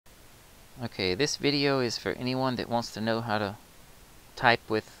Okay, this video is for anyone that wants to know how to type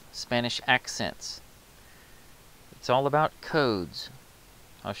with Spanish accents. It's all about codes.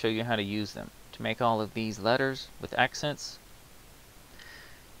 I'll show you how to use them. To make all of these letters with accents,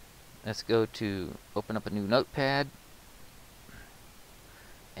 let's go to open up a new notepad.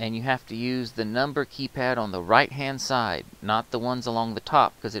 And you have to use the number keypad on the right hand side, not the ones along the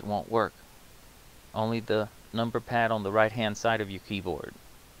top, because it won't work. Only the number pad on the right hand side of your keyboard.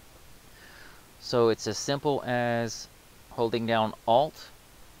 So it's as simple as holding down Alt,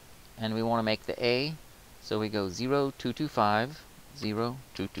 and we want to make the A, so we go 0225,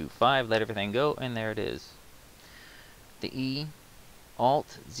 0225, let everything go, and there it is. The E,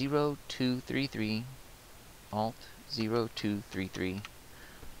 Alt 0233, Alt 0233,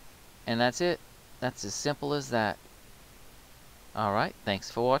 and that's it. That's as simple as that. Alright,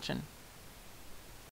 thanks for watching.